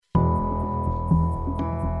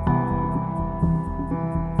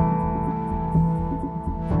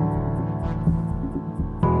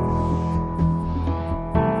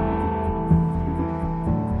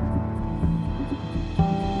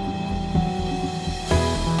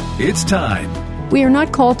It's time. We are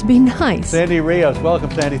not called to be nice. Sandy Rios,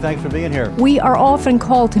 welcome, Sandy. Thanks for being here. We are often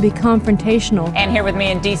called to be confrontational. And here with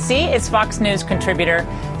me in D.C. is Fox News contributor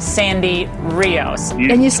Sandy Rios.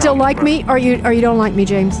 And you still like me, or you don't like me,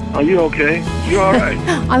 James? Are you okay? You all right?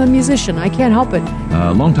 I'm a musician. I can't help it.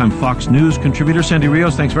 Longtime Fox News contributor Sandy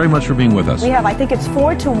Rios, thanks very much for being with us. We have, I think it's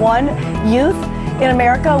 4-to-1 youth in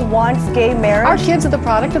America wants gay marriage. Our kids are the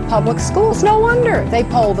product of public schools. No wonder they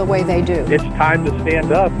poll the way they do. It's time to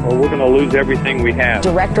stand up or we're going to lose everything we have.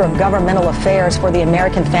 Director of Governmental Affairs for the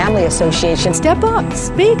American Family Association. Step up,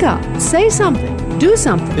 speak up, say something, do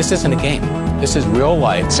something. This isn't a game. This is real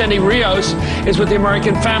life. Sandy Rios is with the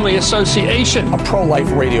American Family Association. A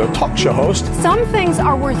pro-life radio talk show host. Some things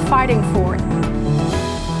are worth fighting for.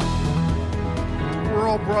 We're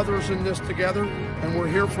all brothers in this together, and we're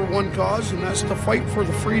here for one cause, and that's to fight for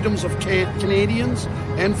the freedoms of Canadians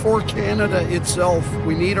and for Canada itself.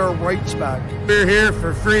 We need our rights back. We're here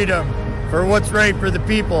for freedom, for what's right for the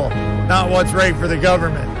people, not what's right for the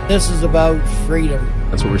government. This is about freedom.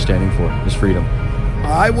 That's what we're standing for, is freedom.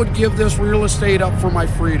 I would give this real estate up for my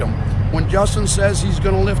freedom. When Justin says he's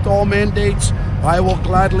going to lift all mandates, I will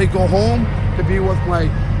gladly go home to be with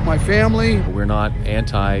my family. We're not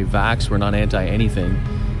anti-vax, we're not anti-anything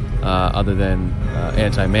other than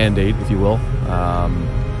anti-mandate, if you will.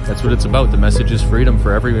 That's what it's about. The message is freedom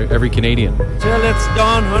for every Canadian. Till it's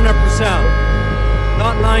done 100%.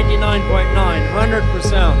 Not 99.9,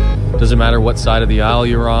 100%. Doesn't matter what side of the aisle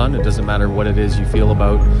you're on. It doesn't matter what it is you feel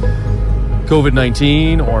about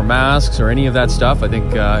COVID-19 or masks or any of that stuff. I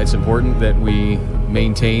think it's important that we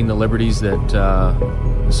maintain the liberties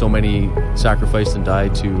that so many sacrificed and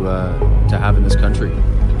died to have in this country.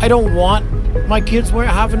 I don't want my kids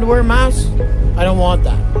having to wear masks. I don't want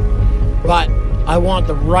that. But I want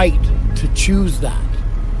the right to choose that.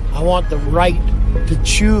 I want the right to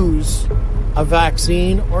choose a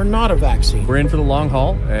vaccine or not a vaccine. We're in for the long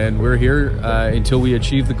haul, and we're here until we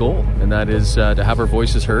achieve the goal, and that is to have our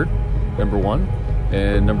voices heard, number one,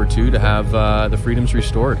 and number two, to have the freedoms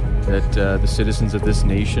restored that the citizens of this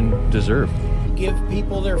nation deserve. Give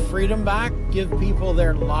people their freedom back, give people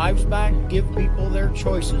their lives back, give people their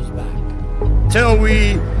choices back. Till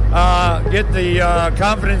we get the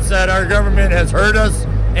confidence that our government has heard us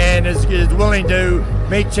and is willing to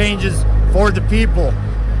make changes for the people.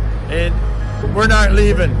 And we're not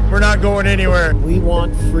leaving. We're not going anywhere. We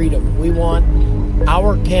want freedom. We want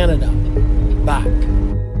our Canada back.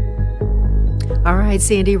 All right,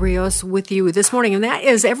 Sandy Rios with you this morning. And that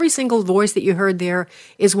is every single voice that you heard there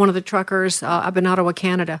is one of the truckers up in Ottawa,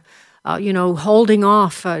 Canada. Holding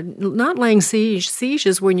off, not laying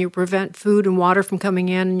sieges when you prevent food and water from coming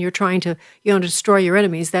in and you're trying to, destroy your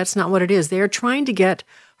enemies. That's not what it is. They're trying to get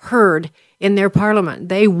heard in their parliament.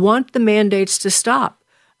 They want the mandates to stop.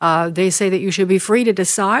 They say that you should be free to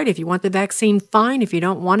decide. If you want the vaccine, fine. If you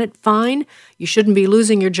don't want it, fine. You shouldn't be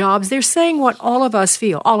losing your jobs. They're saying what all of us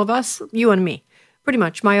feel. All of us, you and me. Pretty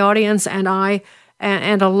much my audience and I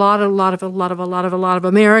and a lot of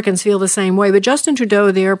Americans feel the same way. But Justin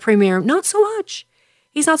Trudeau, their premier, not so much.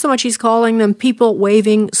 He's calling them people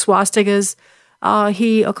waving swastikas.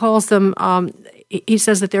 He calls them, he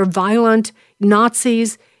says that they're violent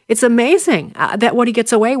Nazis. It's amazing that what he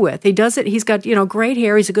gets away with. He does it. He's got, great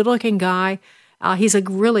hair. He's a good looking guy. He's a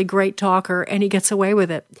really great talker and he gets away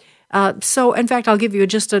with it. So, in fact, I'll give you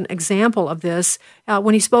just an example of this.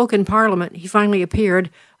 When he spoke in Parliament, he finally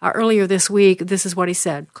appeared earlier this week. This is what he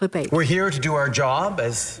said. Clip 8. We're here to do our job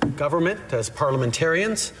as government, as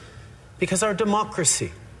parliamentarians, because our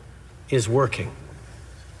democracy is working.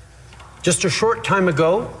 Just a short time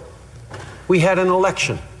ago, we had an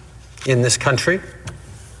election in this country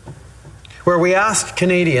where we asked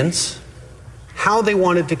Canadians how they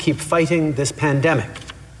wanted to keep fighting this pandemic.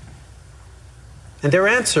 And their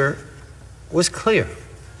answer was clear.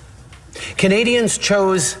 Canadians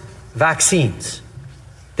chose vaccines.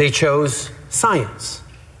 They chose science.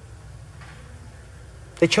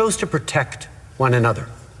 They chose to protect one another.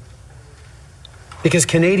 Because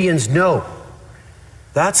Canadians know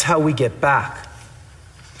that's how we get back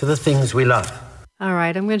to the things we love. All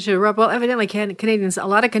right, I'm going to interrupt. Well, evidently, a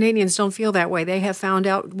lot of Canadians don't feel that way. They have found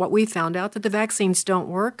out what we found out, that the vaccines don't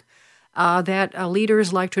work. That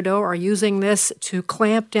leaders like Trudeau are using this to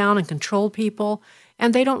clamp down and control people,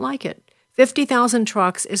 and they don't like it. 50,000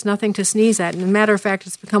 trucks is nothing to sneeze at. And as a matter of fact,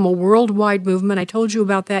 it's become a worldwide movement. I told you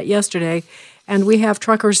about that yesterday. And we have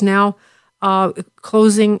truckers now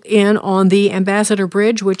closing in on the Ambassador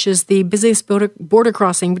Bridge, which is the busiest border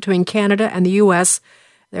crossing between Canada and the U.S.,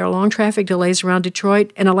 There are long traffic delays around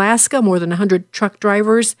Detroit. In Alaska, more than 100 truck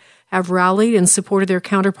drivers have rallied and supported their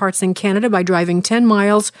counterparts in Canada by driving 10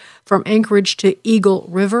 miles from Anchorage to Eagle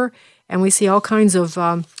River. And we see all kinds of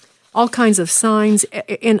signs.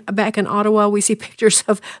 Back in Ottawa, we see pictures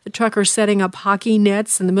of the truckers setting up hockey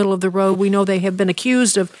nets in the middle of the road. We know they have been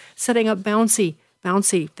accused of setting up bouncy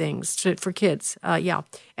things for kids,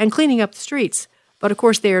 and cleaning up the streets. But of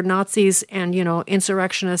course, they are Nazis and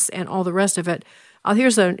insurrectionists and all the rest of it.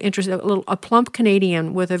 Here's an interesting a plump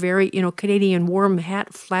Canadian with a very Canadian warm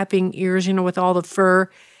hat, flapping ears, with all the fur,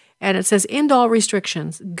 and it says, "End all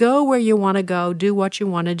restrictions. Go where you want to go. Do what you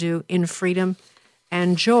want to do in freedom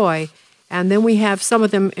and joy." And then we have some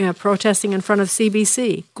of them protesting in front of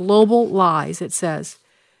CBC. Global lies, it says.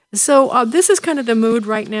 So this is kind of the mood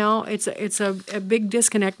right now. It's a big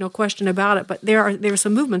disconnect, no question about it. But there are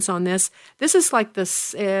some movements on this. This is like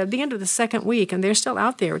the end of the second week, and they're still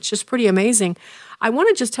out there. It's just pretty amazing. I want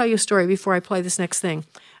to just tell you a story before I play this next thing.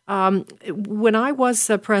 When I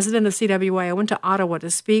was president of CWA, I went to Ottawa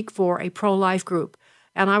to speak for a pro-life group,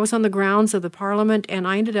 and I was on the grounds of the Parliament, and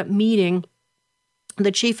I ended up meeting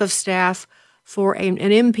the chief of staff for an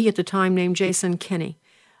MP at the time named Jason Kenney.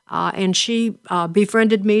 And she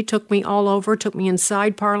befriended me, took me all over, took me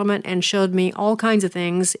inside Parliament and showed me all kinds of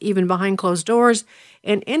things, even behind closed doors,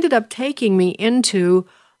 and ended up taking me into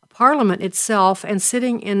Parliament itself and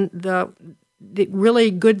sitting in the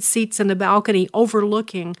really good seats in the balcony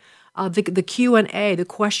overlooking the Q&A, the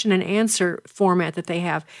question and answer format that they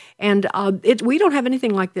have. And we don't have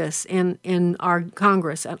anything like this in our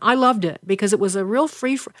Congress. And I loved it because it was a real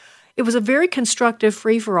it was a very constructive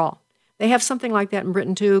free-for-all. They have something like that in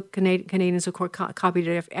Britain, too. Canadians, of course, copied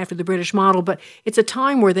it after the British model, but it's a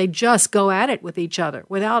time where they just go at it with each other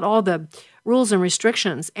without all the rules and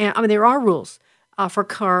restrictions. And I mean, there are rules for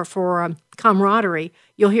camaraderie.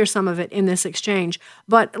 You'll hear some of it in this exchange.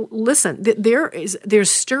 But listen,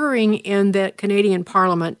 there's stirring in the Canadian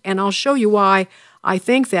Parliament, and I'll show you why I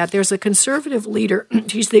think that. There's a Conservative leader,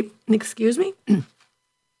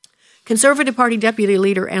 Conservative Party Deputy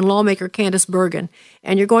Leader and lawmaker Candice Bergen,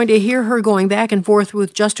 and you're going to hear her going back and forth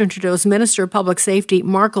with Justin Trudeau's Minister of Public Safety,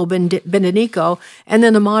 Marco Benedicto, and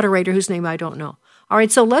then the moderator whose name I don't know. All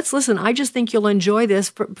right, so let's listen. I just think you'll enjoy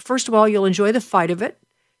this. First of all, you'll enjoy the fight of it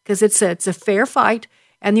because it's a fair fight,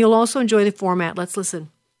 and you'll also enjoy the format. Let's listen.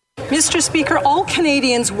 Mr. Speaker, all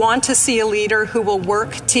Canadians want to see a leader who will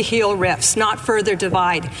work to heal rifts, not further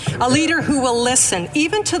divide. A leader who will listen,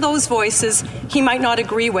 even to those voices he might not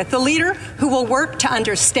agree with. A leader who will work to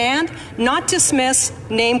understand, not dismiss,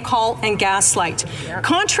 name call, and gaslight.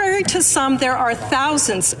 Contrary to some, there are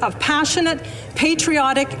thousands of passionate,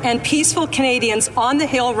 patriotic, and peaceful Canadians on the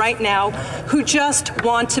Hill right now who just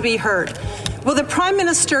want to be heard. Will the Prime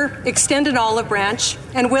Minister extend an olive branch,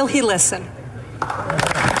 and will he listen?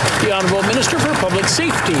 The Honourable Minister for Public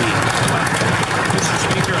Safety.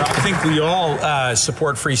 Mr. Speaker, I think we all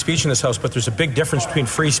support free speech in this House, but there's a big difference between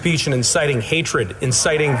free speech and inciting hatred,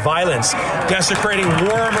 inciting violence, desecrating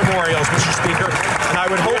war memorials, Mr. Speaker. And I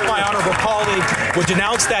would hope my honourable colleague would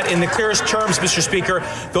denounce that in the clearest terms, Mr. Speaker.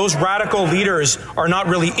 Those radical leaders are not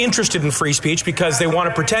really interested in free speech because they want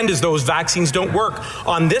to pretend as though vaccines don't work.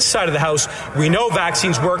 On this side of the House, we know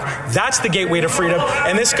vaccines work. That's the gateway to freedom,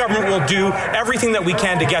 and this government will do everything that we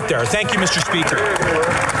can to get there. Thank you, Mr. Speaker.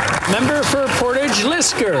 Member for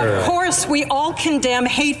Portage-Lisker. Of course, we all condemn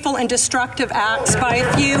hateful and destructive acts by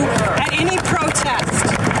a few at any protest.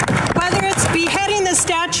 Whether it's beheading the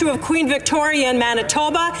statue of Queen Victoria in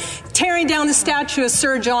Manitoba, tearing down the statue of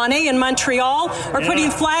Sir John A. in Montreal, or putting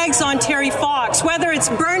flags on Terry Fox, whether it's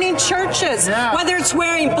burning churches, whether it's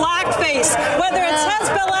wearing blackface, whether it's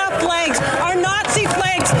Hezbollah flags or Nazi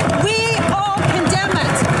flags, we all condemn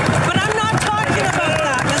it. But I'm not talking about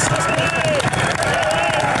that, Mr. Speaker.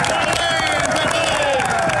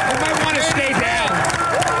 You might want to stay down.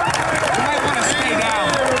 You might want to stay down.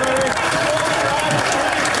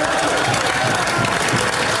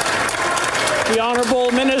 The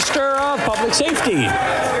Honourable Minister of Public Safety.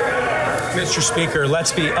 Mr. Speaker,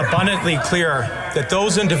 let's be abundantly clear that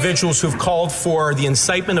those individuals who've called for the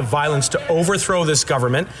incitement of violence to overthrow this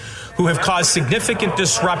government, who have caused significant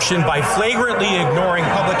disruption by flagrantly ignoring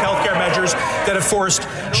public health care measures that have forced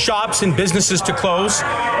shops and businesses to close,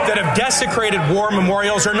 that have desecrated war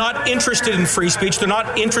memorials, are not interested in free speech, they're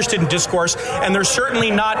not interested in discourse, and they're certainly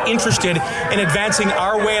not interested in advancing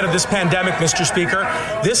our way out of this pandemic, Mr. Speaker.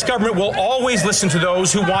 This government will always listen to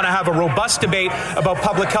those who want to have a robust debate about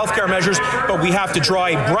public health care measures, but we have to draw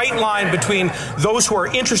a bright line between those who are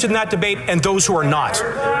interested in that debate and those who are not.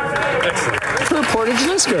 Excellent. Speaker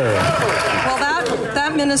Portage-Linsker. Well,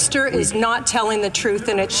 that minister is not telling the truth,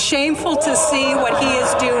 and it's shameful to see what he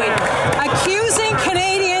is doing, accusing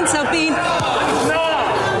Canadians of being...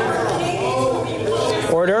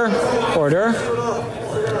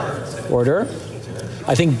 Order.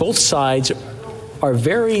 I think both sides are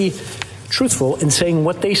very truthful in saying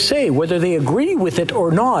what they say. Whether they agree with it or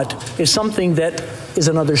not is something that is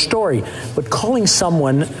another story. But calling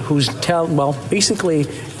someone who's calling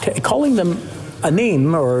them a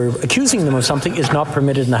name or accusing them of something is not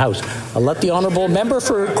permitted in the House. I'll let the honourable member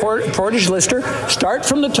for Portage-Lister start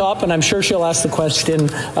from the top, and I'm sure she'll ask the question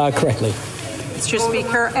correctly. Mr.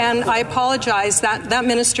 Speaker, and I apologize that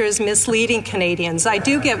minister is misleading Canadians. I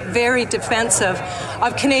do get very defensive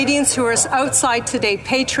of Canadians who are outside today,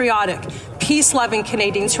 patriotic, peace-loving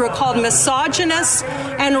Canadians who are called misogynist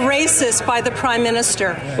and racist by the Prime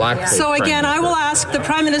Minister. Blackface. So again, I will ask the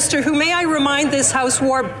Prime Minister, who, may I remind this House,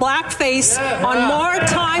 wore blackface on more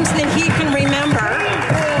times than he can remember,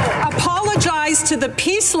 apologize to the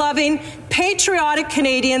peace-loving, patriotic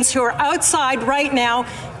Canadians who are outside right now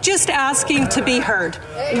just asking to be heard.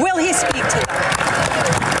 Will he speak to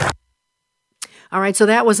them? All right, so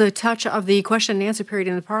that was a touch of the question and answer period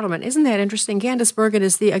in the Parliament. Isn't that interesting? Candice Bergen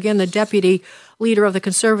is the deputy leader of the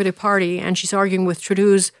Conservative Party, and she's arguing with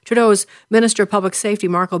Trudeau's Minister of Public Safety,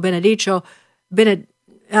 Marco Mendicino,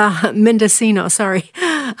 sorry.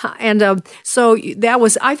 And so that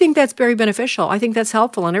was, I think that's very beneficial. I think that's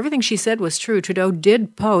helpful, and everything she said was true. Trudeau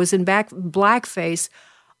did pose in blackface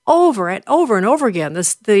over and over again.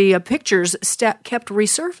 The pictures kept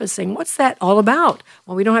resurfacing. What's that all about?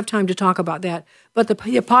 Well, we don't have time to talk about that, but the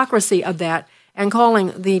hypocrisy of that and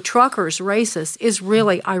calling the truckers racist is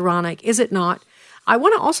really ironic, is it not? I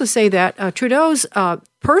want to also say that Trudeau's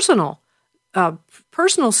personal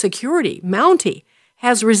security, Mountie,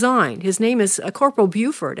 has resigned. His name is Corporal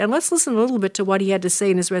Buford. And let's listen a little bit to what he had to say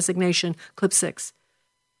in his resignation, clip 6.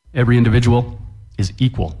 Every individual is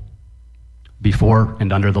equal before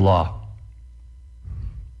and under the law.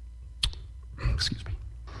 Excuse me.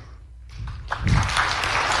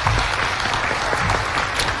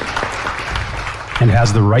 And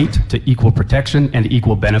has the right to equal protection and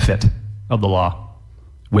equal benefit of the law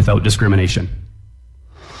without discrimination.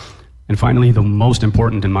 And finally, the most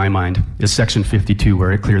important in my mind is Section 52,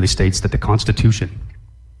 where it clearly states that the Constitution,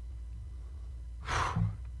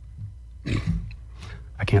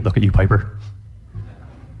 I can't look at you, Piper,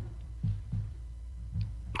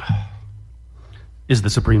 is the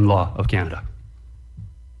supreme law of Canada.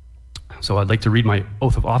 So I'd like to read my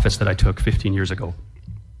oath of office that I took 15 years ago.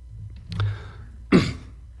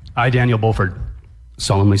 I, Daniel Beaufort,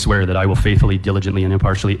 solemnly swear that I will faithfully, diligently, and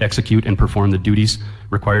impartially execute and perform the duties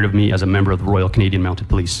required of me as a member of the Royal Canadian Mounted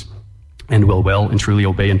Police, and will well and truly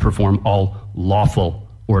obey and perform all lawful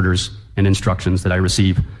orders and instructions that I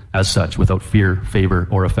receive as such, without fear, favor,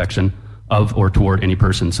 or affection of or toward any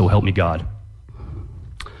person, so help me God.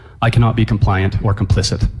 I cannot be compliant or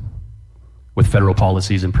complicit with federal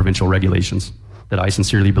policies and provincial regulations that I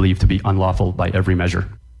sincerely believe to be unlawful by every measure.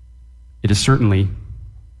 It is certainly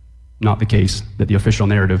not the case that the official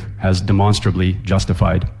narrative has demonstrably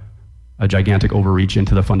justified a gigantic overreach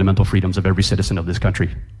into the fundamental freedoms of every citizen of this country.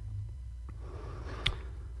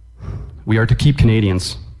 We are to keep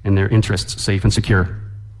Canadians and their interests safe and secure.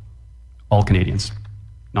 All Canadians,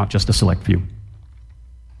 not just a select few.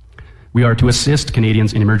 We are to assist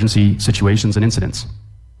Canadians in emergency situations and incidents.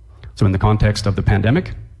 So in the context of the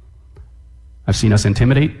pandemic, I've seen us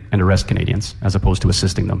intimidate and arrest Canadians as opposed to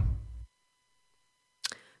assisting them.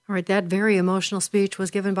 All right, that very emotional speech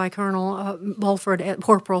was given by Corporal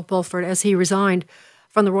Beaufort, as he resigned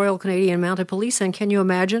from the Royal Canadian Mounted Police. And can you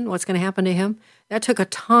imagine what's going to happen to him? That took a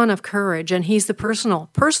ton of courage, and he's the personal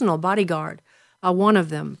bodyguard, one of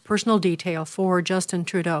them, personal detail for Justin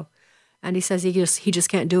Trudeau. And he says he just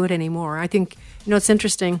can't do it anymore. I think, it's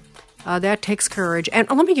interesting. That takes courage. And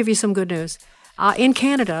let me give you some good news. In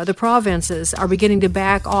Canada, the provinces are beginning to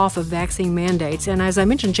back off of vaccine mandates. And as I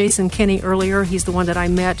mentioned Jason Kenney earlier, he's the one that I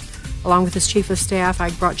met along with his chief of staff. I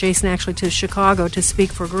brought Jason actually to Chicago to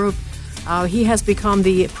speak for a group. He has become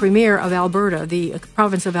the premier of Alberta, the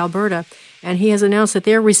province of Alberta, and he has announced that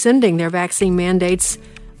they're rescinding their vaccine mandates.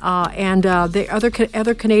 The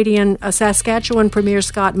other Canadian, Saskatchewan Premier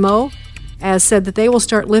Scott Moe, has said that they will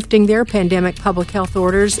start lifting their pandemic public health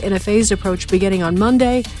orders in a phased approach beginning on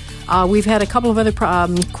Monday. We've had a couple of other,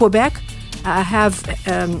 Quebec have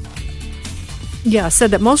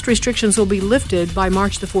said that most restrictions will be lifted by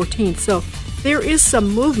March the 14th. So there is some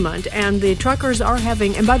movement, and the truckers are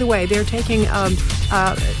having, and by the way, they're taking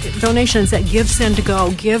donations at Give, Send to Go.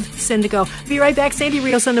 Give, Send to Go. Be right back. Sandy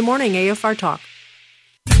Rios in the morning, AFR Talk.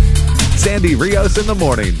 Sandy Rios in the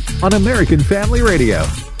morning on American Family Radio.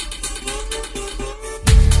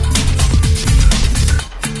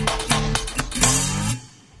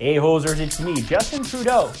 Hey, hosers, it's me, Justin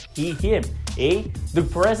Trudeau. He, him. The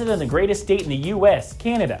president of the greatest state in the U.S.,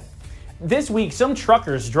 Canada. This week, some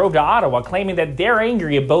truckers drove to Ottawa claiming that they're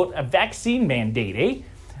angry about a vaccine mandate,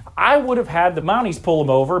 I would have had the Mounties pull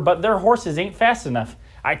them over, but their horses ain't fast enough.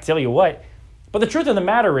 I tell you what. But the truth of the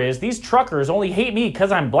matter is, these truckers only hate me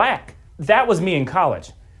because I'm black. That was me in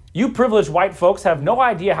college. You privileged white folks have no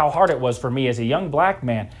idea how hard it was for me as a young black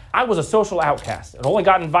man. I was a social outcast and only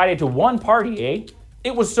got invited to one party,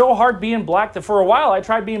 It was so hard being black that for a while I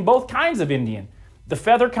tried being both kinds of Indian. The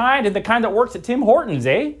feather kind and the kind that works at Tim Hortons,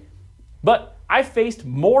 But I faced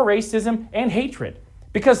more racism and hatred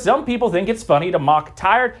because some people think it's funny to mock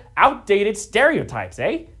tired, outdated stereotypes,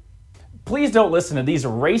 Please don't listen to these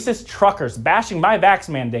racist truckers bashing my vax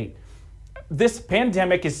mandate. This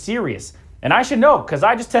pandemic is serious, and I should know because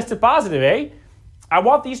I just tested positive, I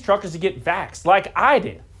want these truckers to get vaxxed like I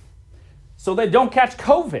did so they don't catch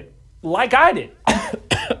COVID like I did.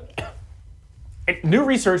 New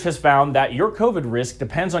research has found that your COVID risk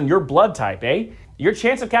depends on your blood type, Your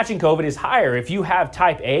chance of catching COVID is higher if you have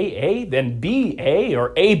type A, than B,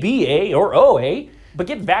 or ABA, or OA. But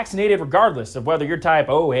get vaccinated regardless of whether you're type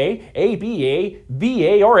OA, ABA,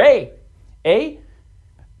 BA, or A.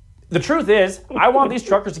 The truth is, I want these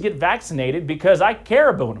truckers to get vaccinated because I care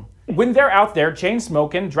about them. When they're out there chain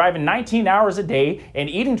smoking, driving 19 hours a day, and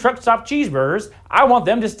eating truck stop cheeseburgers, I want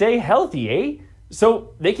them to stay healthy,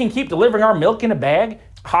 So they can keep delivering our milk in a bag,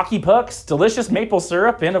 hockey pucks, delicious maple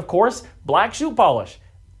syrup, and of course, black shoe polish.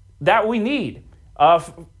 That we need,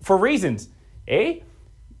 for reasons,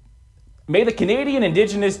 May the Canadian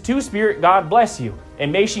Indigenous Two-Spirit God bless you,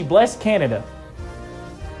 and may she bless Canada.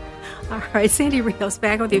 All right, Sandy Rios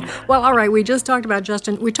back with you. Well, all right, we just talked about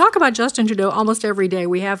Justin. We talk about Justin Trudeau almost every day.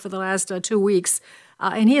 We have for the last 2 weeks.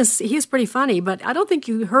 And he is pretty funny, but I don't think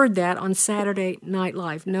you heard that on Saturday Night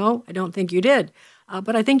Live. No, I don't think you did.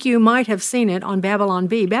 But I think you might have seen it on Babylon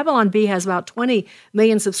Bee. Babylon Bee has about 20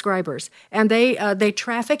 million subscribers, and they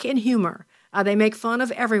traffic in humor. They make fun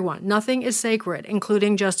of everyone. Nothing is sacred,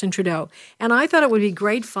 including Justin Trudeau. And I thought it would be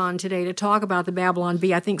great fun today to talk about the Babylon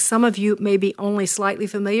Bee. I think some of you may be only slightly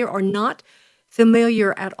familiar or not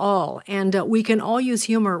familiar at all. And we can all use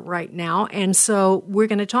humor right now. And so we're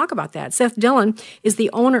going to talk about that. Seth Dillon is the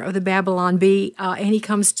owner of the Babylon Bee, and he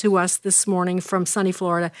comes to us this morning from sunny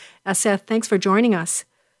Florida. Seth, thanks for joining us.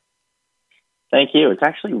 Thank you. It's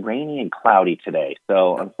actually rainy and cloudy today.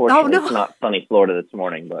 So unfortunately, It's not sunny Florida this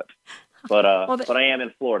morning, but I am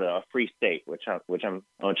in Florida, a free state, which I'm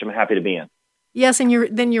happy to be in. Yes, and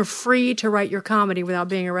you're free to write your comedy without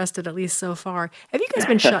being arrested, at least so far. Have you guys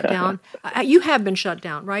been shut down? You have been shut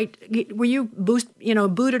down, right? Were you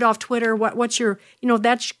booted off Twitter? What's your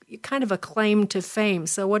that's kind of a claim to fame.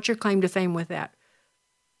 So what's your claim to fame with that?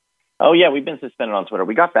 Oh yeah, we've been suspended on Twitter.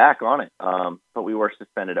 We got back on it, but we were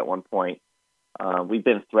suspended at one point. We've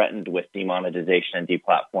been threatened with demonetization and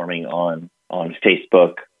deplatforming on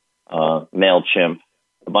Facebook. MailChimp,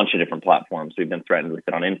 a bunch of different platforms. We've been threatened with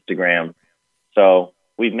it on Instagram. So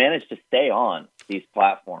we've managed to stay on these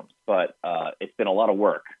platforms, but it's been a lot of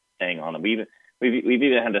work staying on them. We've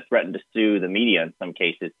even had to threaten to sue the media in some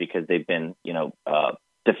cases because they've been,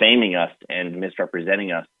 defaming us and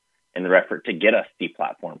misrepresenting us in their effort to get us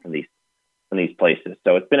deplatformed from these places.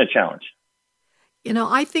 So it's been a challenge.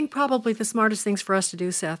 I think probably the smartest things for us to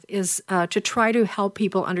do, Seth, is to try to help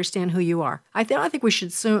people understand who you are. I think we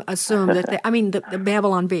should assume that the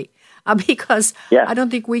Babylon Bee, because I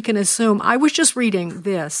don't think we can assume. I was just reading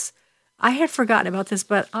this. I had forgotten about this,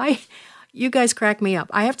 but you guys crack me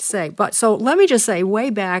up, I have to say. But so let me just say,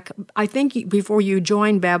 way back, I think before you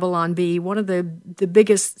joined Babylon Bee, one of the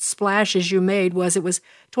biggest splashes you made was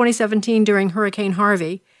 2017 during Hurricane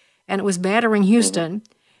Harvey, and it was battering Houston.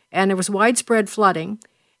 Mm-hmm. And there was widespread flooding,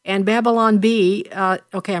 and Babylon Bee,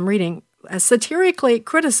 I'm reading, satirically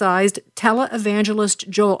criticized televangelist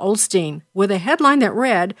Joel Osteen with a headline that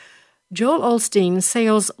read, Joel Osteen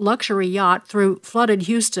sails luxury yacht through flooded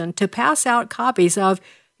Houston to pass out copies of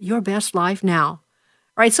Your Best Life Now. All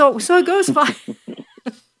right, so it goes by.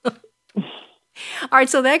 All right,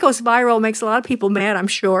 so that goes viral, makes a lot of people mad, I'm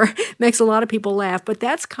sure, makes a lot of people laugh, but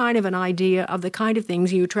that's kind of an idea of the kind of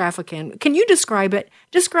things you traffic in. Can you describe it?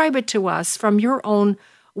 Describe it to us from your own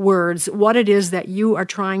words, what it is that you are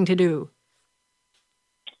trying to do.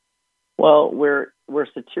 Well, we're a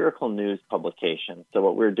satirical news publication, so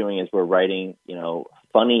what we're doing is we're writing,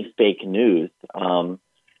 funny fake news,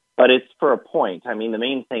 but it's for a point. I mean, the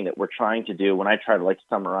main thing that we're trying to do when I try to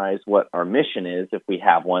summarize what our mission is, if we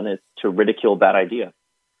have one, is to ridicule bad ideas.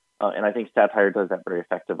 and I think satire does that very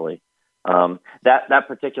effectively. That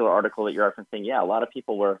particular article that you're referencing, a lot of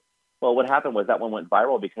people were. Well, what happened was that one went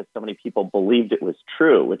viral because so many people believed it was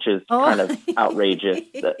true, which is kind of outrageous.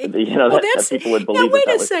 That people would believe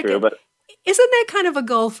that was true. But isn't that kind of a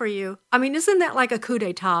goal for you? I mean, isn't that like a coup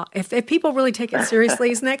d'état? If people really take it seriously,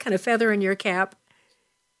 isn't that kind of feather in your cap?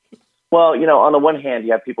 Well, on the one hand,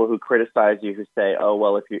 you have people who criticize you who say, "Oh,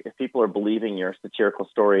 well, if people are believing your satirical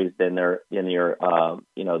stories, then they're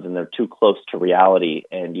too close to reality,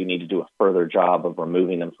 and you need to do a further job of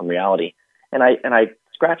removing them from reality." And I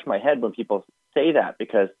scratch my head when people say that,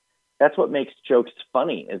 because that's what makes jokes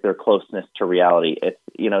funny, is their closeness to reality. It's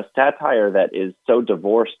satire that is so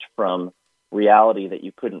divorced from reality that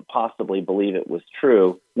you couldn't possibly believe it was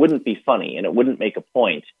true wouldn't be funny, and it wouldn't make a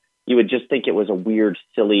point. You would just think it was a weird,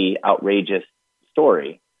 silly, outrageous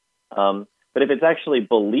story. But if it's actually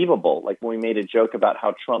believable, like when we made a joke about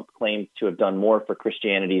how Trump claims to have done more for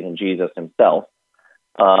Christianity than Jesus himself,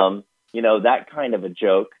 that kind of a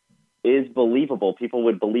joke is believable. People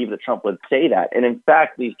would believe that Trump would say that. And in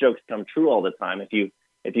fact, these jokes come true all the time. If you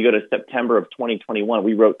go to September of 2021,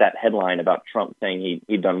 we wrote that headline about Trump saying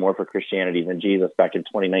he'd done more for Christianity than Jesus back in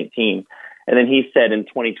 2019. And then he said in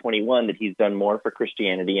 2021 that he's done more for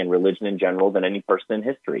Christianity and religion in general than any person in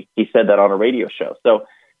history. He said that on a radio show. So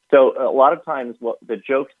a lot of times the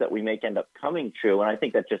jokes that we make end up coming true. And I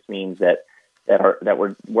think that just means that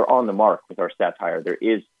we're on the mark with our satire. There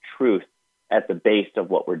is truth at the base of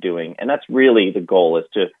what we're doing. And that's really the goal, is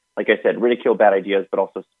to, like I said, ridicule bad ideas, but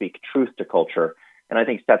also speak truth to culture. And I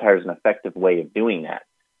think satire is an effective way of doing that.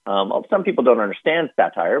 Some people don't understand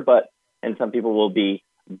satire, and some people will be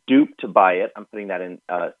duped by it. I'm putting that in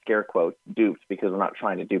scare quotes, duped, because we're not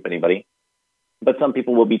trying to dupe anybody. But some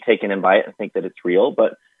people will be taken in by it and think that it's real.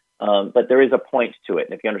 But there is a point to it.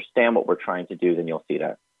 And if you understand what we're trying to do, then you'll see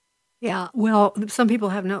that. Yeah, well, some people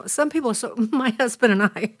are so, my husband and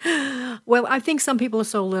I think some people are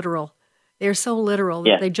so literal. They're so literal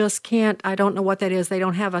that they just can't, I don't know what that is. They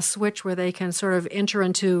don't have a switch where they can sort of enter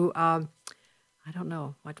into, I don't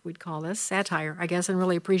know what we'd call this, satire, I guess, and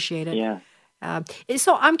really appreciate it. Yeah.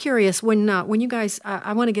 So I'm curious, when you guys,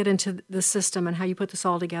 I want to get into the system and how you put this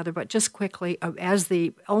all together, but just quickly, as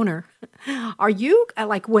the owner, are you,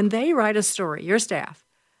 like when they write a story, your staff,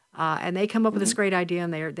 and they come up with this great idea,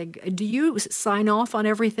 and do you sign off on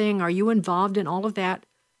everything? Are you involved in all of that?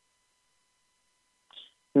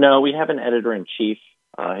 No, we have an editor-in-chief.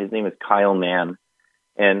 His name is Kyle Mann,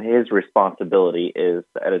 and his responsibility is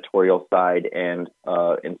the editorial side and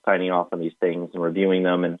signing off on these things and reviewing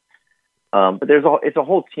them. And but it's a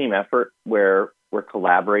whole team effort where we're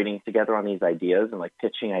collaborating together on these ideas and like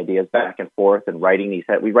pitching ideas back and forth and writing these.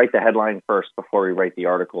 We write the headline first before we write the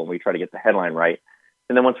article, and we try to get the headline right.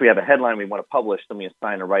 And then once we have a headline we want to publish, then we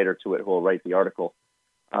assign a writer to it who will write the article.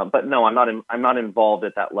 But no, I'm not involved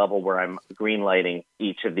at that level where I'm greenlighting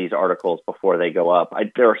each of these articles before they go up.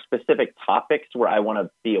 There are specific topics where I want to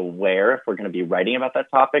be aware if we're going to be writing about that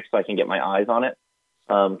topic, so I can get my eyes on it.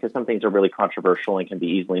 Because some things are really controversial and can be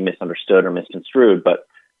easily misunderstood or misconstrued. But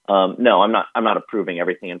no, I'm not approving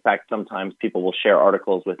everything. In fact, sometimes people will share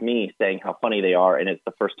articles with me saying how funny they are, and it's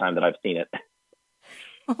the first time that I've seen it.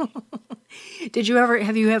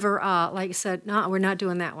 Have you ever like said, no, we're not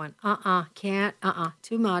doing that one. Can't,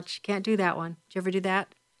 too much. Can't do that one. Did you ever do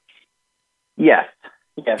that? Yes,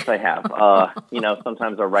 I have.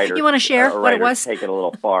 Sometimes our writers. You want to share what it was? Take it a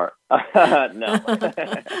little far. No,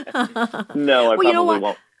 I probably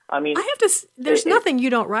won't. I mean, there's nothing you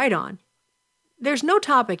don't write on. There's no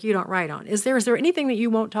topic you don't write on. Is there anything that you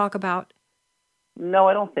won't talk about? No,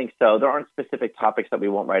 I don't think so. There aren't specific topics that we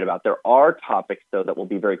won't write about. There are topics, though, that we'll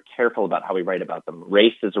be very careful about how we write about them.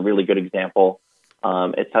 Race is a really good example.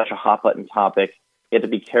 It's such a hot-button topic. You have to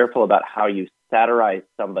be careful about how you satirize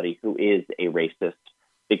somebody who is a racist,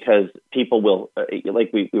 because people will,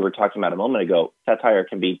 like we were talking about a moment ago, satire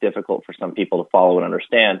can be difficult for some people to follow and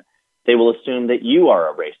understand. They will assume that you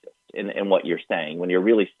are a racist in what you're saying when you're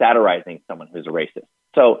really satirizing someone who's a racist.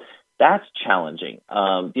 So that's challenging,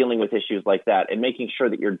 dealing with issues like that and making sure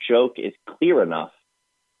that your joke is clear enough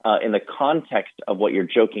in the context of what you're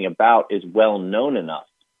joking about is well known enough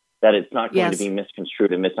that it's not going to be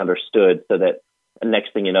misconstrued and misunderstood, so that the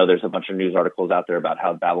next thing you know, there's a bunch of news articles out there about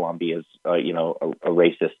how Babylon Bee is, a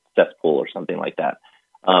racist cesspool or something like that.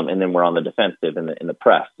 And then we're on the defensive in the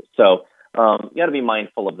press. So you got to be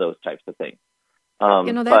mindful of those types of things.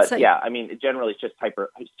 Generally it's just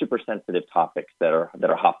super sensitive topics that are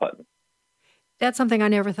hot buttons. That's something I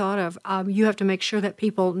never thought of. You have to make sure that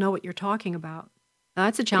people know what you're talking about. Now,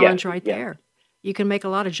 that's a challenge there. You can make a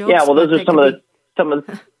lot of jokes. Yeah, well, those are some of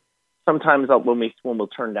the sometimes when we'll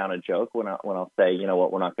turn down a joke, when I'll say, you know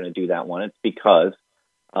what, we're not going to do that one, it's because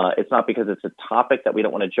it's not because it's a topic that we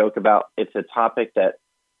don't want to joke about. It's a topic that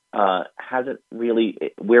hasn't really,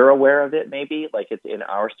 we're aware of it maybe, like it's in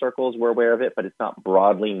our circles, we're aware of it, but it's not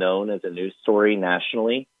broadly known as a news story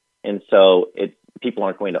nationally. And so people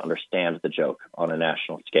aren't going to understand the joke on a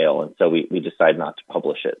national scale. And so we decide not to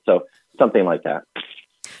publish it. So something like that.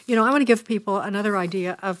 You know, I want to give people another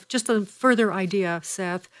idea of, just a further idea,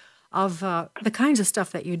 Seth, of the kinds of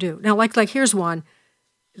stuff that you do. Now, like here's one.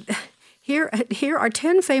 Here are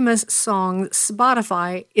 10 famous songs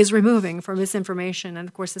Spotify is removing for misinformation. And,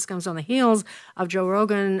 of course, this comes on the heels of Joe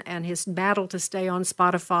Rogan and his battle to stay on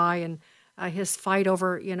Spotify and his fight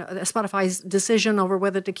over, Spotify's decision over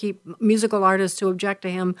whether to keep musical artists who object to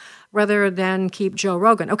him rather than keep Joe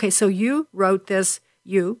Rogan. Okay, so you wrote this,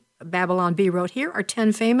 Babylon Bee wrote, here are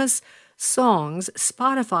 10 famous songs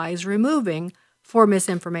Spotify is removing for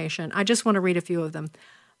misinformation. I just want to read a few of them.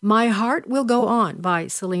 My Heart Will Go On by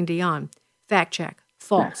Celine Dion. Fact check.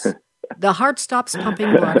 False. The heart stops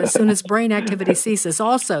pumping blood as soon as brain activity ceases.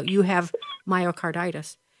 Also, you have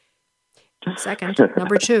myocarditis. Second,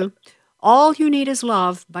 number 2, All You Need Is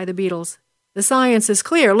Love by the Beatles. The science is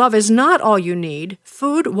clear. Love is not all you need.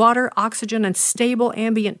 Food, water, oxygen, and stable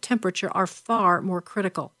ambient temperature are far more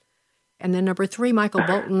critical. And then number 3, Michael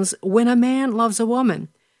Bolton's When a Man Loves a Woman.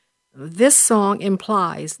 This song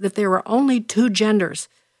implies that there are only 2 genders.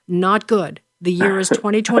 Not good. The year is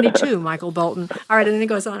 2022, Michael Bolton. All right, and then it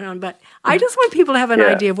goes on and on. But I just want people to have an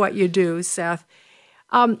idea of what you do, Seth.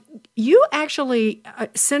 You actually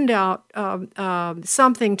send out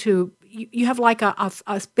something to, you have like a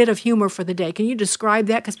bit of humor for the day. Can you describe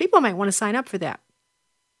that? Because people might want to sign up for that.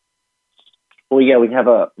 Well, yeah, we have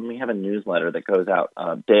a newsletter that goes out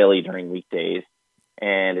daily during weekdays,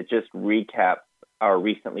 and it just recaps our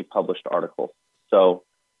recently published articles. So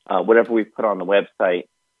whatever we put on the website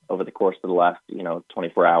over the course of the last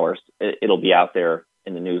 24 hours, it'll be out there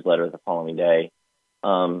in the newsletter the following day.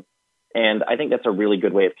 And I think that's a really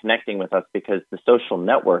good way of connecting with us, because the social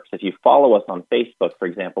networks, if you follow us on Facebook, for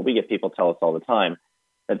example, we get people tell us all the time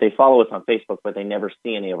that they follow us on Facebook, but they never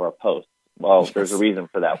see any of our posts. Well, yes. There's a reason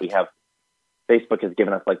for that. Facebook has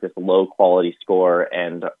given us like this low quality score,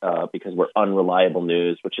 and because we're unreliable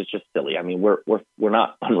news, which is just silly. I mean, we're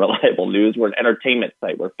not unreliable news. We're an entertainment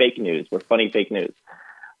site. We're fake news. We're funny fake news.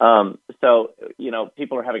 So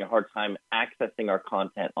people are having a hard time accessing our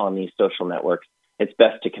content on these social networks. It's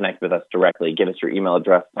best to connect with us directly. Give us your email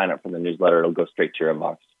address, sign up for the newsletter. It'll go straight to your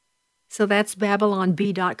inbox. So that's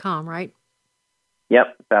BabylonBee.com, right?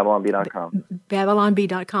 Yep, BabylonBee.com.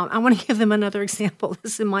 BabylonBee.com. I want to give them another example.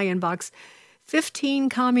 This is in my inbox. 15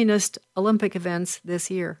 communist Olympic events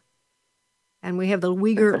this year. And we have the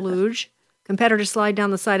Uyghur Luge. Competitors slide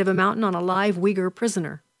down the side of a mountain on a live Uyghur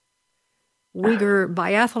prisoner. Uyghur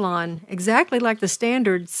biathlon, exactly like the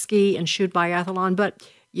standard ski and shoot biathlon, but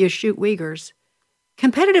you shoot Uyghurs.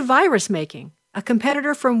 Competitive virus making. A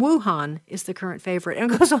competitor from Wuhan is the current favorite.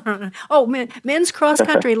 And it goes on and on. Oh, men's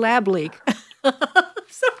cross-country lab leak.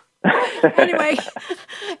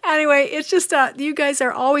 Anyway, it's just you guys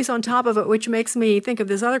are always on top of it, which makes me think of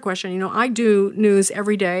this other question. I do news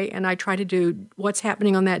every day, and I try to do what's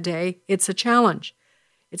happening on that day. It's a challenge.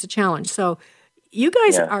 So you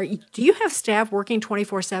guys do you have staff working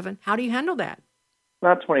 24/7? How do you handle that?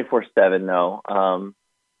 Not 24/7, no.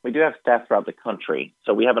 We do have staff throughout the country.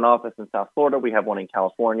 So we have an office in South Florida. We have one in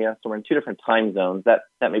California. So we're in 2 different time zones. That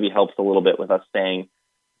maybe helps a little bit with us staying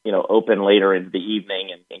open later into the evening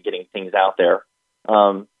and getting things out there.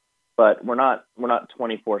 But we're not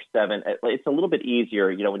 24/7. It's a little bit easier,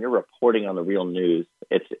 when you're reporting on the real news.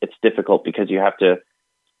 It's difficult because you have to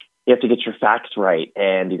get your facts right,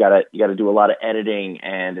 and you gotta do a lot of editing,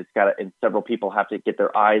 and and several people have to get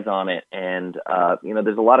their eyes on it, and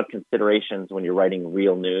there's a lot of considerations when you're writing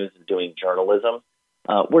real news and doing journalism.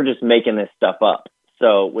 We're just making this stuff up.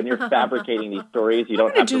 So when you're fabricating these stories, you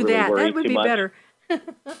don't have to really worry too much. That would be better.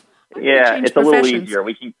 Yeah, it's a little easier.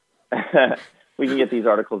 We can get these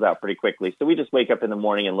articles out pretty quickly. So we just wake up in the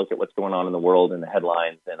morning and look at what's going on in the world and the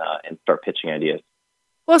headlines and start pitching ideas.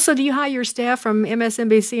 Well, so do you hire your staff from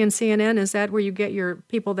MSNBC and CNN? Is that where you get your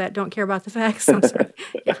people that don't care about the facts? I'm sorry.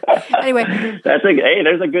 Yeah. Anyway.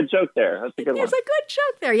 There's a good joke there. That's a good one. There's a good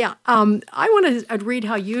joke there, yeah. I want to read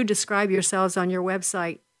how you describe yourselves on your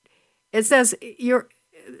website. It says,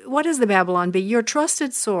 what is the Babylon Bee? Your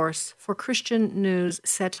trusted source for Christian news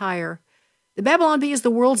satire. The Babylon Bee is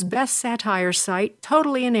the world's best satire site,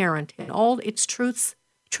 totally inerrant in all its truth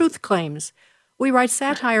claims. We write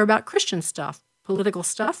satire about Christian stuff, political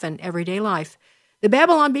stuff, and everyday life. The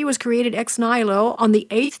Babylon Bee was created ex nihilo on the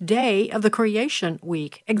 8th day of the creation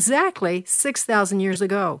week, exactly 6,000 years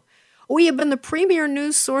ago. We have been the premier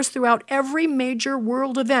news source throughout every major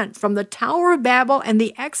world event, from the Tower of Babel and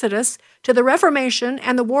the Exodus to the Reformation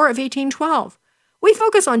and the War of 1812. We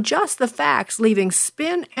focus on just the facts, leaving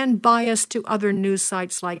spin and bias to other news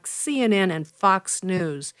sites like CNN and Fox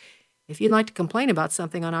News. If you'd like to complain about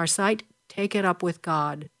something on our site, take it up with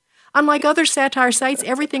God. Unlike other satire sites,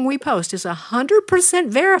 everything we post is 100%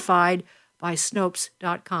 verified by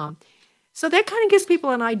Snopes.com. So that kind of gives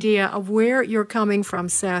people an idea of where you're coming from,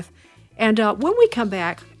 Seth. And when we come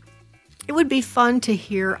back, it would be fun to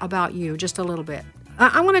hear about you just a little bit.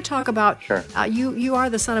 I want to talk about, you are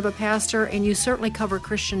the son of a pastor, and you certainly cover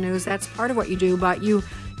Christian news. That's part of what you do, but you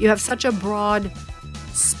have such a broad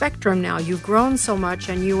spectrum now. You've grown so much,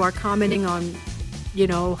 and you are commenting on,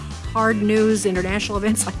 hard news, international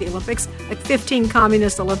events like the Olympics, like 15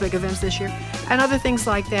 communist Olympic events this year, and other things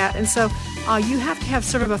like that. And so you have to have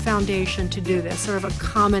sort of a foundation to do this, sort of a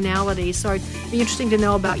commonality. So it'd be interesting to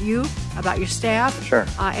know about you, about your staff. Sure.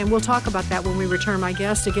 And we'll talk about that when we return. My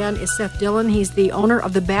guest, again, is Seth Dillon. He's the owner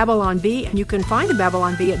of the Babylon Bee, and you can find the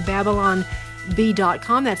Babylon Bee at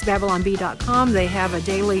babylonbee.com. That's babylonbee.com. They have a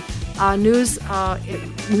daily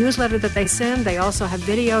newsletter that they send. They also have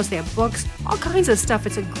videos, they have books, all kinds of stuff.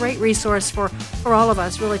 It's a great resource for all of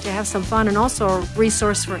us, really, to have some fun, and also a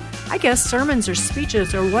resource for, I guess, sermons or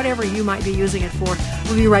speeches or whatever you might be using it for.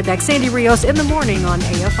 We'll be right back. Sandy Rios in the morning on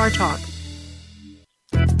AFR Talk.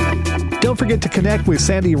 Don't forget to connect with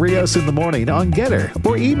Sandy Rios in the morning on Getter,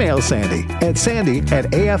 or email Sandy at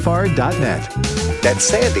sandy@afr.net. That's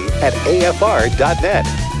sandy@afr.net.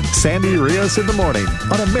 Sandy Rios in the morning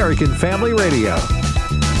on American Family Radio.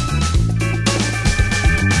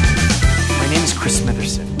 My name is Chris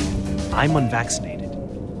Smitherson. I'm unvaccinated.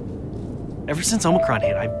 Ever since Omicron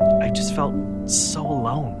hit, I just felt so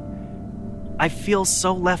alone. I feel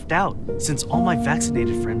so left out since all my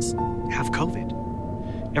vaccinated friends have COVID.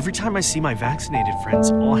 Every time I see my vaccinated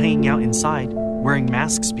friends all hanging out inside, wearing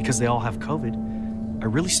masks because they all have COVID, I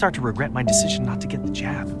really start to regret my decision not to get the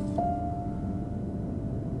jab.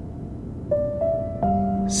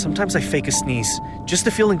 Sometimes I fake a sneeze just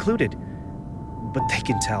to feel included, but they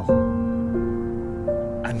can tell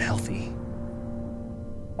I'm healthy.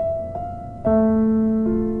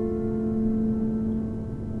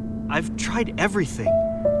 I've tried everything.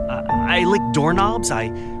 I licked doorknobs, I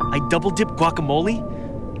double-dipped guacamole,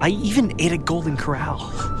 I even ate a Golden Corral.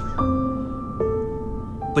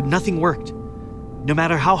 But nothing worked. No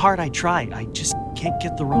matter how hard I try, I just can't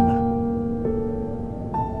get the Rona.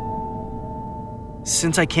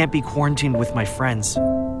 Since I can't be quarantined with my friends,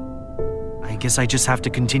 I guess I just have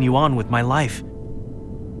to continue on with my life.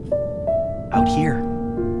 Out here.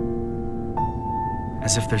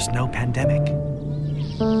 As if there's no pandemic.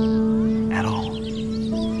 At all.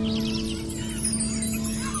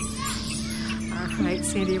 All right,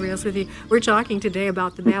 Sandy Rios with you. We're talking today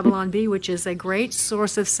about the Babylon Bee, which is a great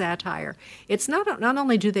source of satire. It's not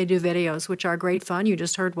only do they do videos, which are great fun, you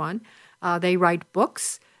just heard one, they write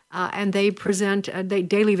books, and they present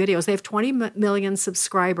daily videos. They have 20 million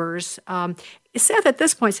subscribers. Seth, at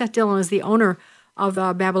this point, Seth Dillon is the owner of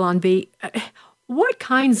Babylon Bee. What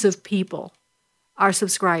kinds of people are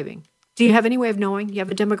subscribing? Do you have any way of knowing? Do you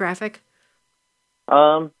have a demographic?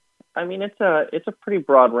 I mean, it's a pretty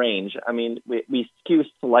broad range. I mean, we skew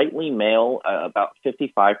slightly male. About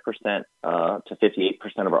 55% to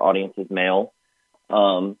 58% of our audience is male.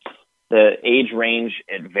 The age range,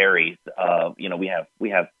 it varies. We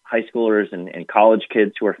have high schoolers and college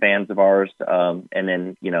kids who are fans of ours, and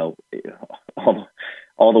then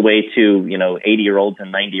all the way to 80-year-olds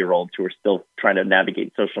and 90-year-olds who are still trying to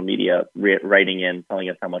navigate social media, writing in, telling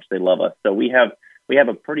us how much they love us. So we have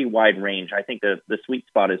a pretty wide range. I think the sweet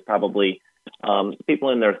spot is probably people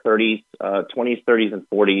in their 30s, 20s, 30s, and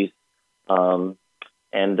 40s,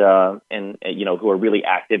 and who are really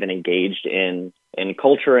active and engaged in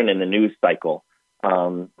culture and in the news cycle.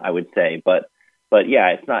 I would say, but yeah,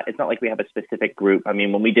 it's not like we have a specific group. I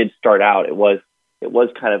mean, when we did start out, it was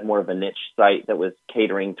kind of more of a niche site that was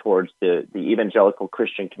catering towards the evangelical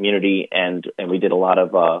Christian community, and we did a lot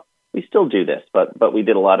of we still do this, but we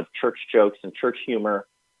did a lot of church jokes and church humor,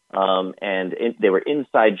 and they were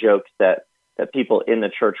inside jokes that people in the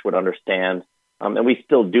church would understand, and we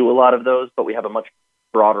still do a lot of those, but we have a much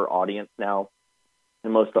broader audience now,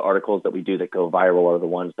 and most of the articles that we do that go viral are the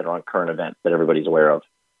ones that are on current events that everybody's aware of.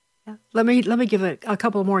 Yeah. Let me give a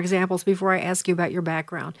couple more examples before I ask you about your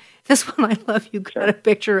background. This one I love. You got a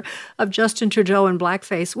picture of Justin Trudeau in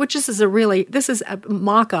blackface, which this is a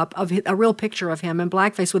mock-up of a real picture of him in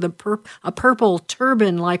blackface with a purple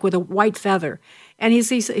turban, like with a white feather. And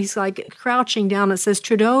he's like crouching down. It says,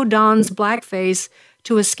 Trudeau dons blackface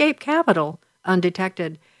to escape Capitol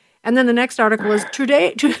undetected. And then the next article was,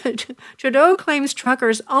 Trudeau claims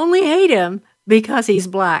truckers only hate him because he's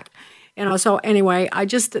black. So anyway,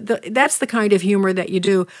 that's the kind of humor that you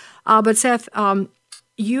do. But Seth,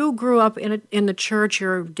 you grew up in the church.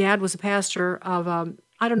 Your dad was a pastor of,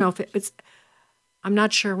 I don't know if it's, I'm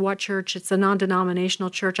not sure what church. It's a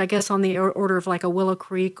non-denominational church, I guess on the order of like a Willow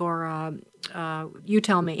Creek or, you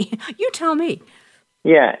tell me. You tell me.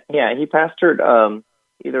 Yeah. He pastored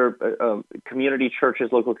either community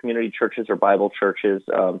churches, local community churches, or Bible churches,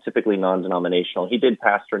 typically non-denominational. He did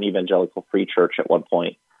pastor an evangelical free church at one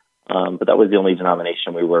point, but that was the only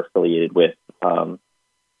denomination we were affiliated with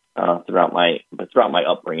throughout my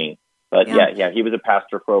upbringing. But yeah, he was a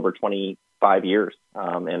pastor for over 25 years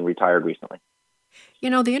and retired recently.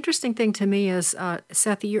 The interesting thing to me is,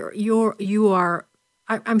 Seth, you are,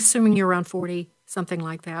 I'm assuming you're around 40, something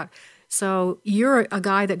like that. So you're a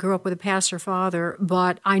guy that grew up with a pastor father,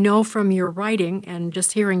 but I know from your writing and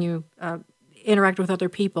just hearing you interact with other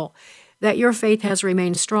people that your faith has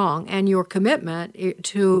remained strong, and your commitment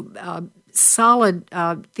to solid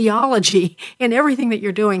theology in everything that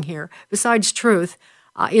you're doing here, besides truth,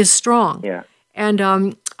 is strong. Yeah. And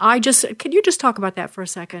could you just talk about that for a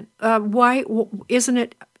second? Why isn't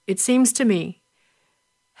it? It seems to me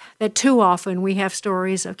that too often we have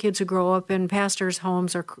stories of kids who grow up in pastors'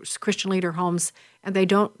 homes or Christian leader homes, and they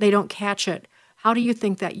don't catch it. How do you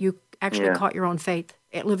think that you actually caught your own faith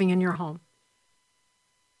living in your home?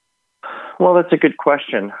 Well, that's a good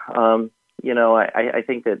question. I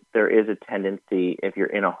think that there is a tendency, if you're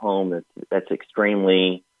in a home that's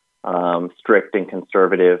extremely strict and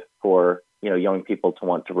conservative, for young people to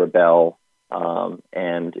want to rebel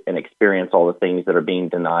and experience all the things that are being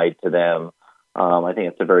denied to them. I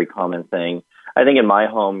think it's a very common thing. I think in my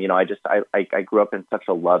home, I grew up in such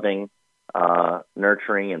a loving,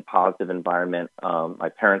 nurturing, and positive environment. My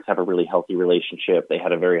parents have a really healthy relationship. They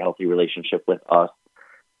had a very healthy relationship with us.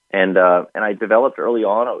 And I developed early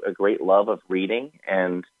on a great love of reading,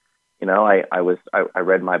 and I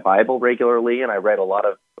read my Bible regularly, and I read a lot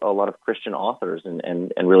of Christian authors,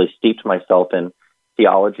 and really steeped myself in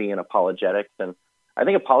theology and apologetics. And I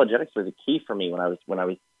think apologetics was a key for me when I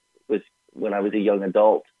was a young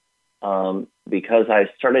adult, because I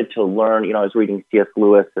started to learn. I was reading C.S.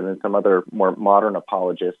 Lewis and then some other more modern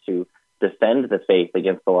apologists who defend the faith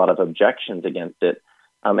against a lot of objections against it,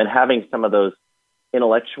 and having some of those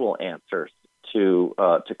intellectual answers to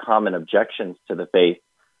common objections to the faith,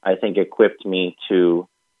 I think equipped me to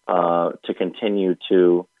continue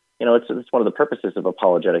to, it's one of the purposes of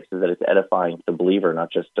apologetics, is that it's edifying to the believer, not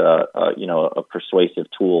just a persuasive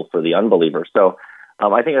tool for the unbeliever. So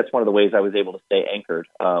I think that's one of the ways I was able to stay anchored.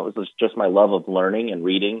 It was just my love of learning and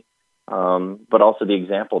reading, but also the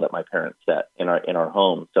example that my parents set in our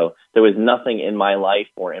home. So there was nothing in my life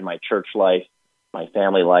or in my church life, my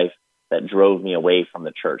family life, that drove me away from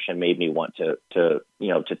the church and made me want to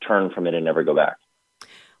turn from it and never go back.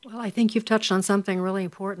 Well, I think you've touched on something really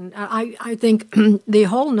important. I think the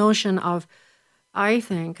whole notion of, I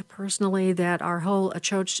think personally that our whole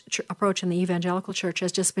approach in the evangelical church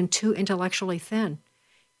has just been too intellectually thin.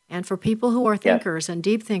 And for people who are thinkers and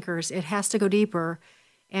deep thinkers, it has to go deeper.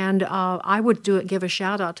 And I would give a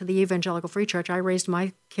shout out to the Evangelical Free Church. I raised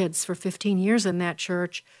my kids for 15 years in that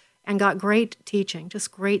church and got great teaching,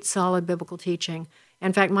 just great solid biblical teaching.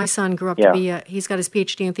 In fact, my son grew up to be he's got his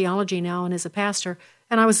PhD in theology now and is a pastor,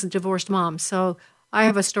 and I was a divorced mom. So I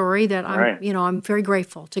have a story that I'm very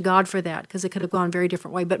grateful to God for that, because it could have gone a very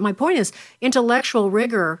different way. But my point is, intellectual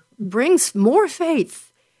rigor brings more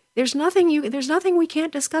faith. There's nothing we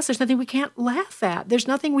can't discuss. There's nothing we can't laugh at. There's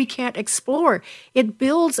nothing we can't explore. It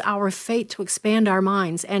builds our faith to expand our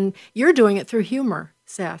minds, and you're doing it through humor,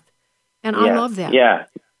 Seth. And I love that.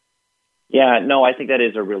 Yeah, no, I think that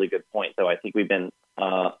is a really good point, though. I think we've been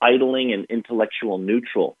idling and intellectual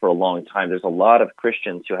neutral for a long time. There's a lot of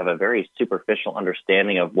Christians who have a very superficial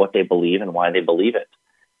understanding of what they believe and why they believe it.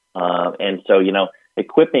 And so,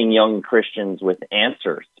 equipping young Christians with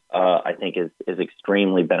answers, I think is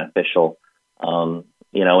extremely beneficial. And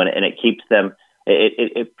it keeps them,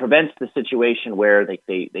 it prevents the situation where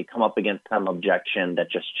they come up against some objection that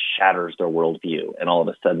just shatters their worldview. And all of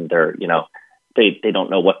a sudden they're, they don't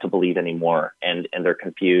know what to believe anymore, and they're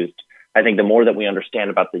confused. I think the more that we understand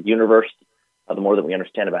about the universe, the more that we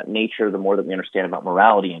understand about nature, the more that we understand about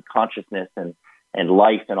morality and consciousness and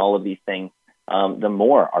life and all of these things, the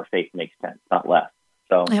more our faith makes sense, not less.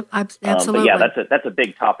 So, absolutely. But yeah, that's a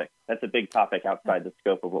big topic. That's a big topic outside the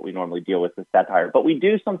scope of what we normally deal with satire. But we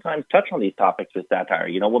do sometimes touch on these topics with satire.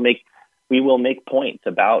 We will make points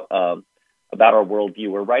about about our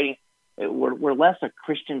worldview. We're less a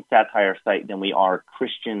Christian satire site than we are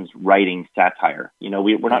Christians writing satire.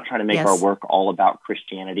 We're not trying to make our work all about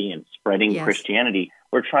Christianity and spreading Christianity.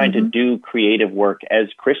 We're trying to do creative work as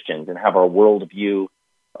Christians and have our worldview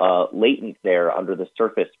latent there under the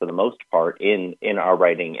surface for the most part in our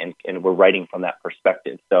writing, and we're writing from that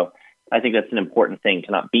perspective. So I think that's an important thing,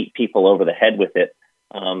 to not beat people over the head with it,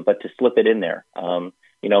 but to slip it in there.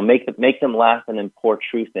 Make them laugh and then pour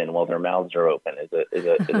truth in while their mouths are open is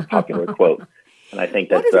a popular quote, and I think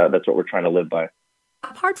that's what we're trying to live by.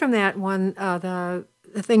 Apart from that one, the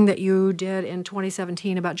thing that you did in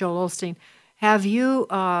 2017 about Joel Osteen, have you?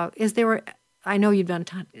 I know you've done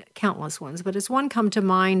countless ones, but has one come to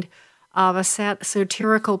mind of a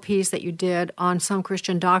satirical piece that you did on some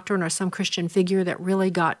Christian doctrine or some Christian figure that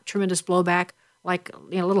really got tremendous blowback, like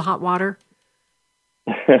a little hot water?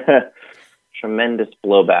 Tremendous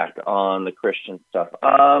blowback on the Christian stuff.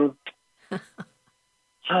 I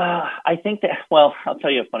think that, well, I'll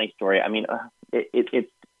tell you a funny story. I mean,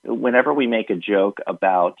 it's whenever we make a joke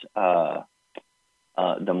about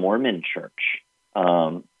the Mormon Church,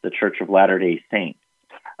 the Church of Latter-day Saints,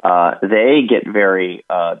 they get very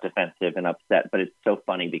defensive and upset, but it's so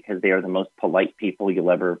funny because they are the most polite people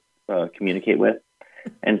you'll ever communicate with.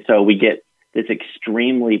 And so we get this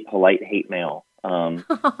extremely polite hate mail from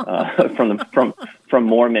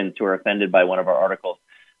Mormons who are offended by one of our articles.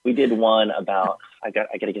 We did one about, I got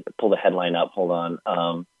to pull the headline up. Hold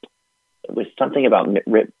on. It was something about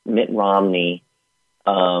Mitt Romney.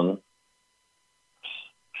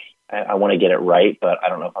 I want to get it right, but I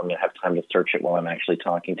don't know if I'm going to have time to search it while I'm actually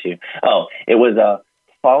talking to you. Oh, it was a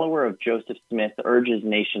follower of Joseph Smith urges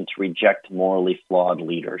nation to reject morally flawed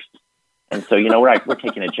leaders. And so, we're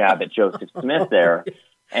taking a jab at Joseph Smith there.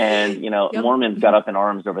 And, Mormons got up in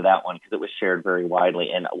arms over that one because it was shared very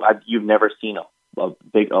widely. And you've never seen a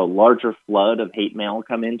larger flood of hate mail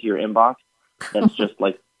come into your inbox. That's just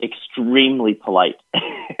extremely polite.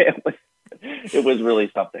 It was really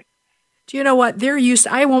something. Do you know what?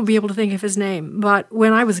 I won't be able to think of his name, but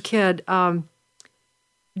when I was a kid,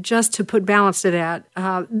 just to put balance to that,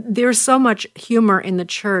 there's so much humor in the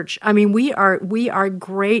church. I mean, we are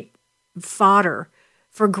great fodder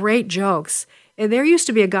for great jokes. And there used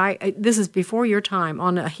to be a guy, this is before your time,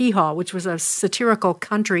 on a Hee Haw, which was a satirical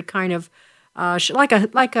country kind of, I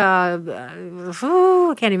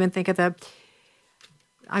can't even think of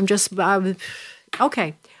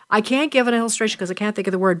okay. I can't give an illustration because I can't think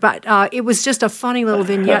of the word, but it was just a funny little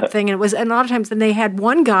vignette thing. And a lot of times, then they had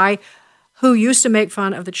one guy who used to make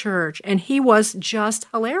fun of the church, and he was just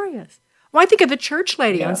hilarious. Well, I think of the church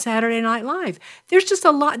lady on Saturday Night Live. There's just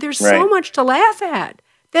a lot. There's so much to laugh at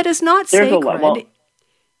that is not sacred. A lot. Well,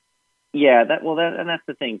 and that's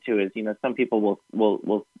the thing too. Is some people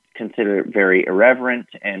will consider it very irreverent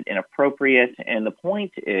and inappropriate. And the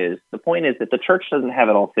point is that the church doesn't have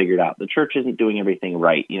it all figured out. The church isn't doing everything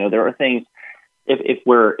right. There are things. If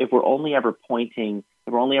we're only ever putting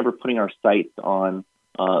our sights on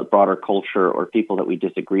broader culture or people that we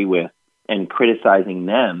disagree with and criticizing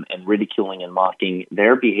them and ridiculing and mocking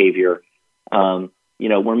their behavior,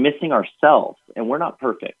 we're missing ourselves, and we're not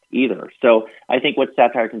perfect either. So I think what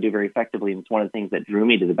satire can do very effectively, and it's one of the things that drew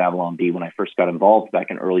me to the Babylon Bee when I first got involved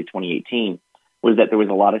back in early 2018, was that there was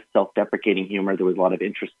a lot of self-deprecating humor. There was a lot of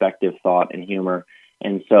introspective thought and humor.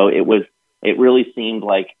 And so it really seemed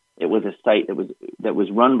like it was a site that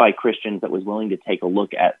was run by Christians that was willing to take a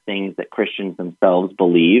look at things that Christians themselves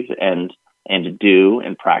believe and do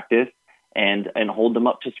and practice and hold them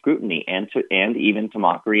up to scrutiny and even to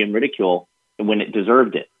mockery and ridicule when it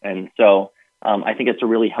deserved it. And so I think it's a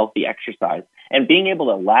really healthy exercise. And being able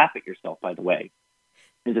to laugh at yourself, by the way,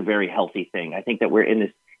 is a very healthy thing. I think that we're in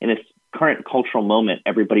this current cultural moment.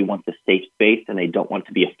 Everybody wants a safe space and they don't want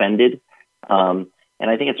to be offended. And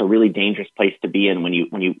I think it's a really dangerous place to be in when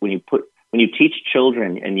you teach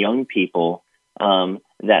children and young people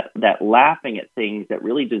that laughing at things that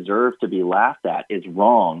really deserve to be laughed at is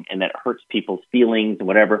wrong and that hurts people's feelings and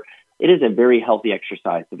whatever. It is a very healthy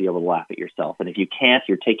exercise to be able to laugh at yourself. And if you can't,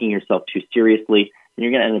 you're taking yourself too seriously, and you're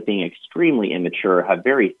going to end up being extremely immature, have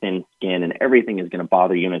very thin skin, and everything is going to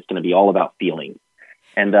bother you, and it's going to be all about feelings.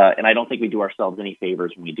 And I don't think we do ourselves any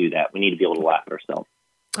favors when we do that. We need to be able to laugh at ourselves.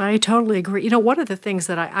 I totally agree. One of the things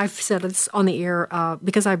that I've said this on the air,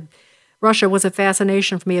 because Russia was a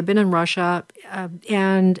fascination for me. I've been in Russia,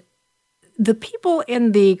 and the people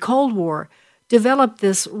in the Cold War developed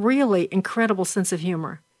this really incredible sense of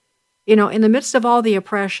humor. In the midst of all the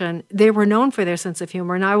oppression, they were known for their sense of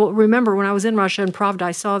humor. And I will remember when I was in Russia in Pravda,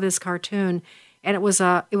 I saw this cartoon, and it was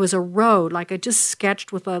a road, like it just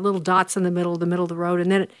sketched with little dots in the middle of the road.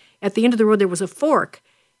 And then at the end of the road, there was a fork.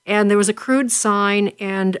 And there was a crude sign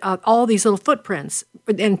and all these little footprints,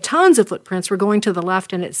 and tons of footprints were going to the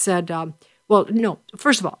left, and it said,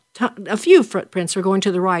 first of all, a few footprints were going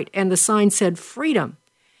to the right, and the sign said freedom.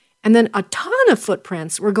 And then a ton of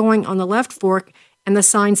footprints were going on the left fork, and the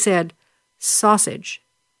sign said sausage.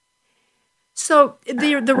 So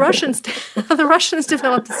the Russians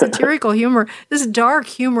developed satirical humor, this dark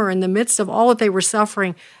humor in the midst of all that they were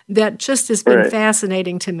suffering that just has been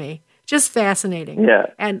fascinating to me. Just fascinating. Yeah.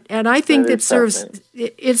 And I think it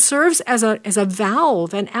serves as a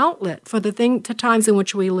valve, an outlet for the times in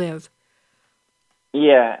which we live.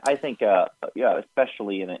 Yeah, I think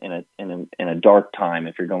especially in a dark time,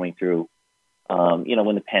 if you're going through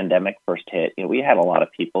when the pandemic first hit, we had a lot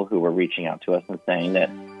of people who were reaching out to us and saying that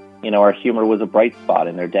our humor was a bright spot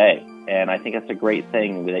in their day. And I think that's a great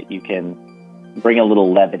thing that you can bring a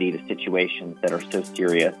little levity to situations that are so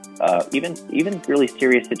serious, even really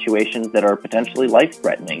serious situations that are potentially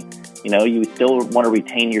life-threatening. You still want to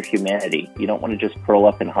retain your humanity. You don't want to just curl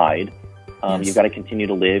up and hide. Yes. You've got to continue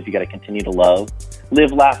to live. You got to continue to love.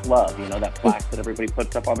 Live, laugh, love. That plaque that everybody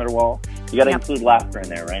puts up on their wall. You got to include laughter in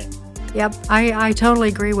there, right? Yep, I totally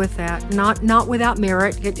agree with that. Not without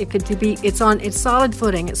merit. It could be. It's solid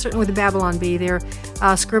footing. It's certainly with the Babylon Bee. They're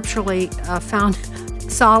scripturally found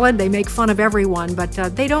solid. They make fun of everyone, but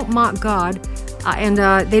they don't mock God, and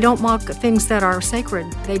they don't mock things that are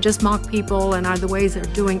sacred. They just mock people and the ways they're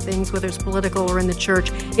doing things, whether it's political or in the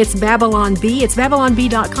church. It's Babylon Bee. It's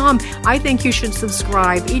BabylonBee.com. I think you should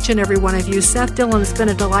subscribe, each and every one of you. Seth Dillon, it's been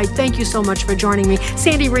a delight. Thank you so much for joining me.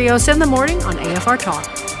 Sandy Rios in the morning on AFR Talk.